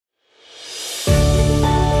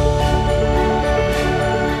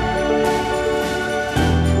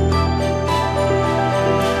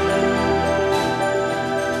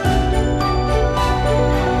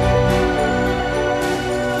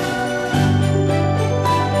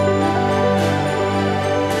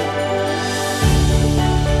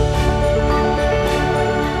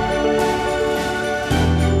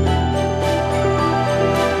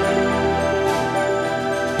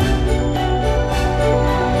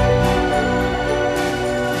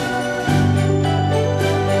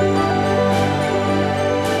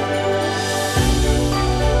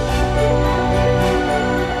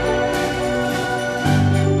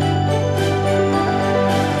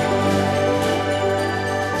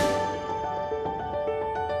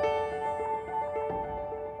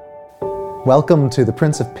Welcome to the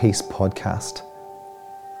Prince of Peace podcast.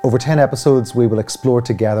 Over 10 episodes, we will explore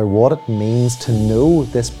together what it means to know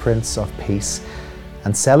this Prince of Peace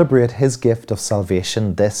and celebrate his gift of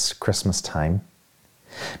salvation this Christmas time.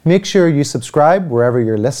 Make sure you subscribe wherever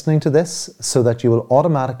you're listening to this so that you will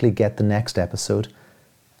automatically get the next episode.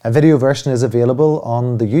 A video version is available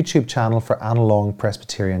on the YouTube channel for Annalong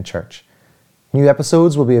Presbyterian Church. New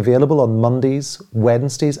episodes will be available on Mondays,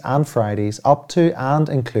 Wednesdays and Fridays up to and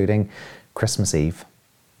including Christmas Eve.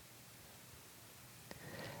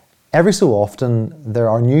 Every so often there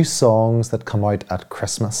are new songs that come out at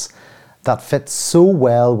Christmas that fit so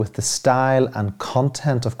well with the style and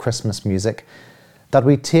content of Christmas music that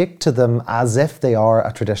we take to them as if they are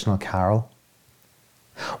a traditional carol.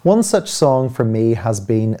 One such song for me has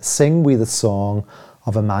been Sing We the Song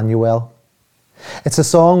of Emmanuel. It's a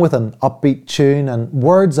song with an upbeat tune and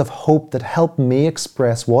words of hope that help me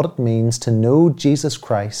express what it means to know Jesus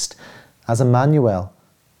Christ as Emmanuel,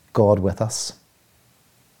 God with us.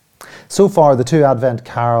 So far, the two Advent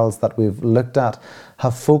carols that we've looked at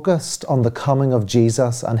have focused on the coming of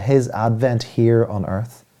Jesus and his advent here on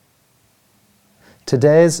earth.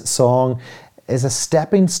 Today's song is a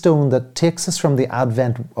stepping stone that takes us from the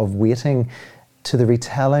advent of waiting to the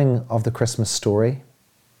retelling of the Christmas story.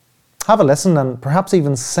 Have a listen and perhaps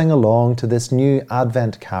even sing along to this new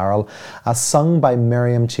Advent carol as sung by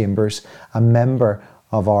Miriam Chambers, a member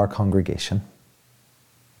of our congregation.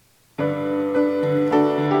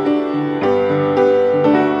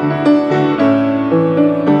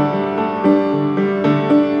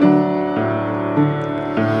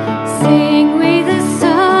 Sing we the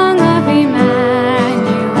song of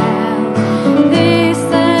Emmanuel, this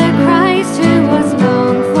the Christ who was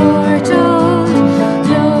long foretold.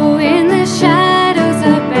 Lo, in the shadows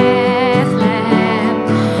of Bethlehem,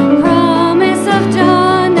 promise of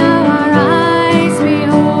dawn now our eyes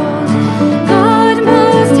behold. God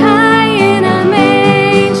most high in a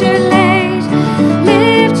manger laid,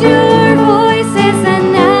 lift your voices and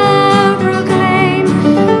now proclaim,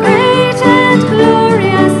 great and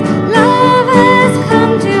glorious love has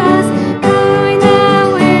come to us, going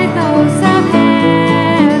now with hosts of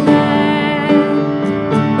heaven.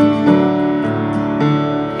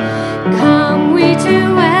 Come we to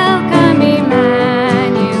welcome Emmanuel,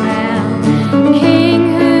 King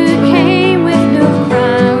who came with no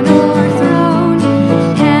crown or throne.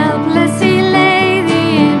 Helplessly lay the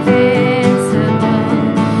invincible,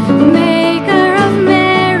 Maker of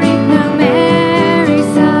Mary, now Mary's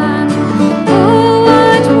Son. Oh,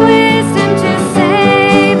 what wisdom to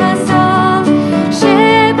save us all!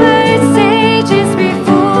 Shepherds, sages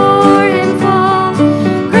before him fall.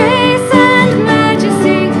 Grace and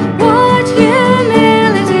majesty, what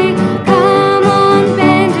humility! Come on,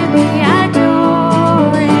 bend and we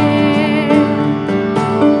adore him.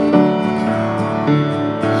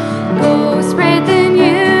 Go spread the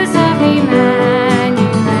news of Emmanuel,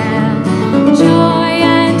 joy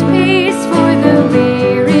and peace for the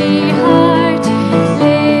weary heart.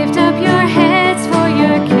 Lift up your heads, for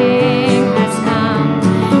your King has come.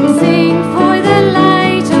 Sing, for the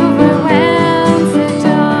light overwhelms the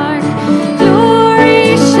dark.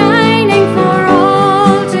 Glory shining for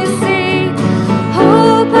all to see.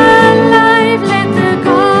 Hope alive, let the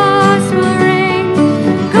gospel ring.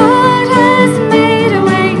 God has made a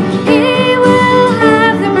way, he will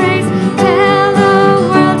have the praise. Tell the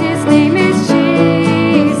world his name is Jesus.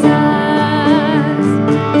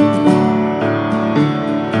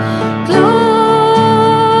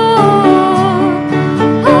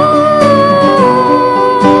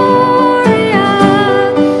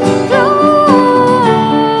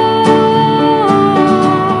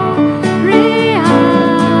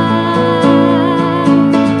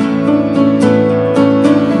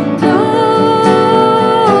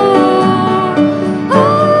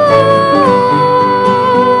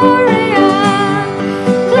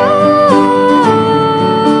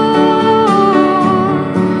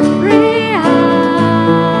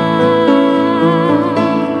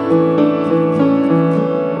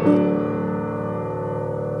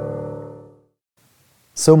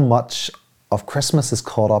 So much of Christmas is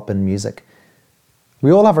caught up in music.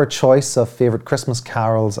 We all have our choice of favourite Christmas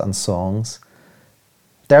carols and songs.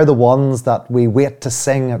 They're the ones that we wait to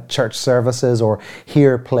sing at church services or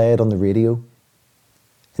hear played on the radio.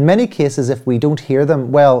 In many cases, if we don't hear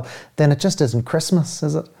them, well, then it just isn't Christmas,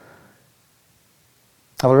 is it?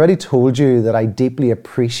 I've already told you that I deeply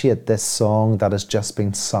appreciate this song that has just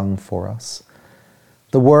been sung for us.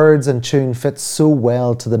 The words and tune fit so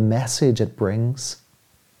well to the message it brings.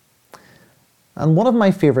 And one of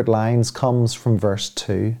my favourite lines comes from verse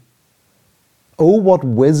 2. Oh, what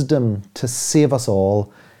wisdom to save us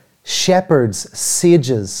all, shepherds,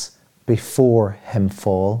 sages before him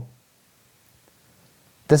fall.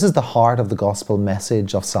 This is the heart of the gospel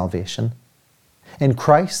message of salvation. In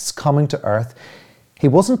Christ's coming to earth, he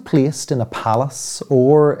wasn't placed in a palace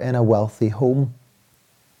or in a wealthy home.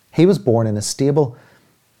 He was born in a stable.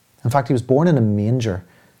 In fact, he was born in a manger,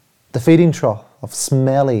 the feeding trough of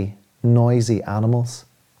smelly, noisy animals.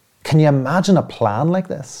 Can you imagine a plan like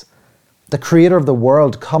this? The creator of the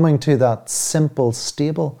world coming to that simple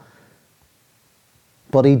stable.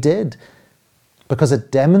 But he did, because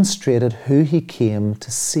it demonstrated who he came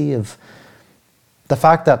to save. The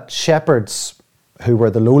fact that shepherds, who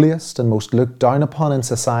were the lowliest and most looked down upon in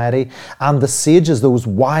society, and the sages, those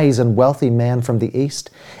wise and wealthy men from the east,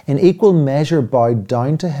 in equal measure bowed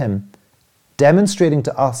down to him, demonstrating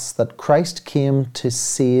to us that Christ came to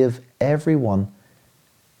save everyone.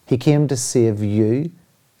 He came to save you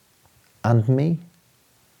and me.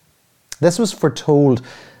 This was foretold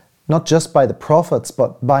not just by the prophets,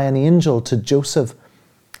 but by an angel to Joseph.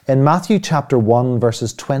 In Matthew chapter 1,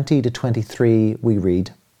 verses 20 to 23, we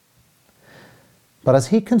read, "But as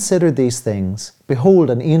he considered these things, behold,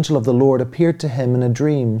 an angel of the Lord appeared to him in a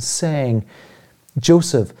dream, saying,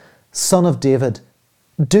 Joseph, son of David,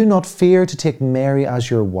 do not fear to take Mary as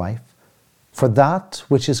your wife, for that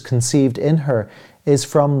which is conceived in her is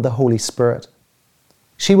from the Holy Spirit.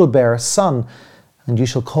 She will bear a son, and you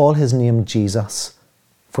shall call his name Jesus,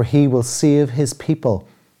 for he will save his people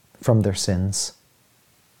from their sins."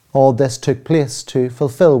 All this took place to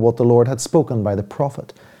fulfill what the Lord had spoken by the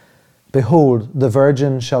prophet. "Behold, the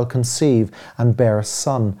virgin shall conceive and bear a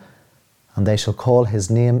son, and they shall call his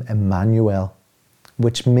name Emmanuel,"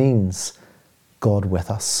 which means God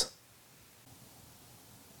with us.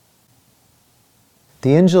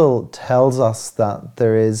 The angel tells us that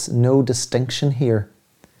there is no distinction here.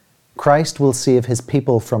 Christ will save his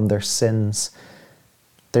people from their sins.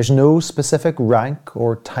 There's no specific rank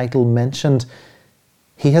or title mentioned.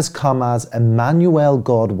 He has come as Emmanuel,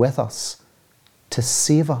 God with us, to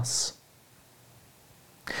save us.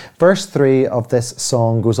 Verse 3 of this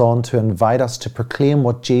song goes on to invite us to proclaim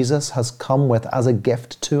what Jesus has come with as a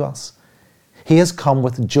gift to us. He has come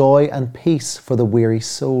with joy and peace for the weary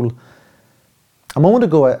soul. A moment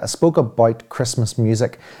ago, I spoke about Christmas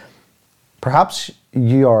music. Perhaps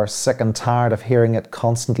you are sick and tired of hearing it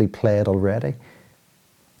constantly played already.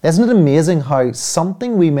 Isn't it amazing how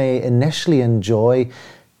something we may initially enjoy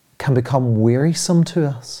can become wearisome to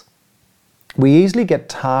us? We easily get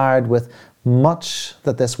tired with much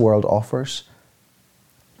that this world offers.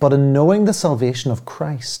 But in knowing the salvation of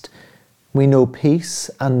Christ, we know peace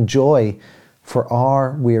and joy for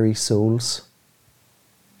our weary souls.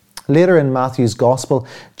 Later in Matthew's Gospel,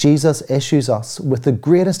 Jesus issues us with the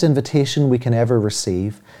greatest invitation we can ever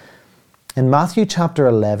receive. In Matthew chapter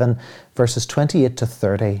 11, verses 28 to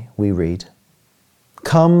 30, we read,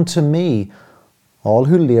 "Come to me, all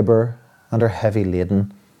who labour and are heavy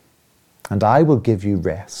laden, and I will give you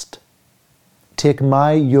rest. Take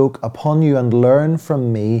my yoke upon you and learn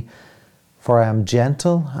from me, for I am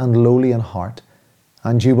gentle and lowly in heart,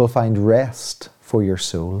 and you will find rest for your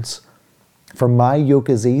souls. For my yoke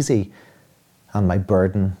is easy and my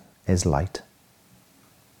burden is light."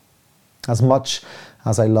 As much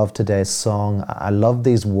as I love today's song, I love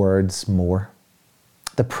these words more.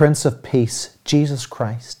 The Prince of Peace, Jesus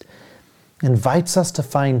Christ, invites us to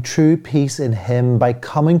find true peace in him by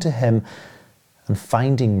coming to him and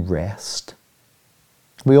finding rest.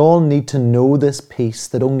 We all need to know this peace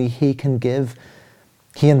that only he can give.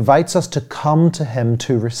 He invites us to come to him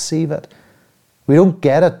to receive it. We don't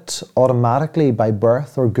get it automatically by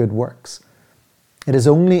birth or good works. It is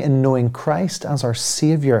only in knowing Christ as our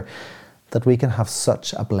Saviour that we can have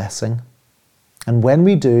such a blessing. And when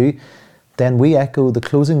we do, then we echo the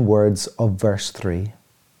closing words of verse 3.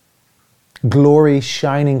 Glory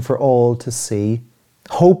shining for all to see,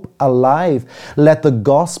 hope alive, let the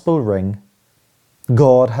gospel ring.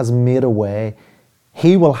 God has made a way,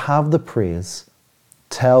 he will have the praise.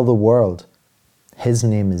 Tell the world, his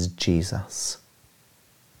name is Jesus.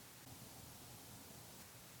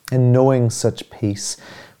 In knowing such peace,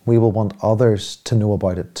 we will want others to know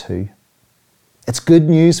about it too. It's good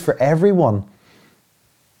news for everyone.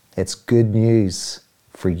 It's good news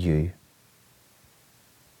for you.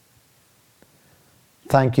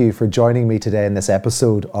 Thank you for joining me today in this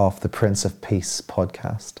episode of the Prince of Peace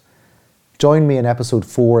podcast. Join me in episode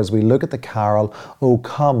 4 as we look at the carol, O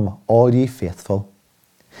Come, All Ye Faithful.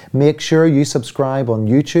 Make sure you subscribe on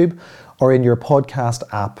YouTube or in your podcast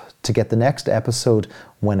app to get the next episode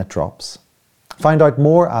when it drops. Find out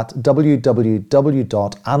more at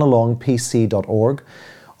www.analongpc.org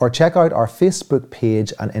or check out our Facebook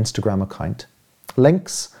page and Instagram account.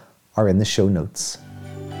 Links are in the show notes.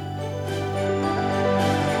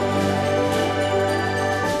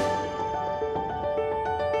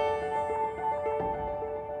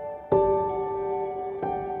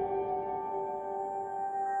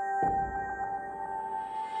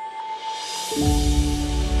 Thank you.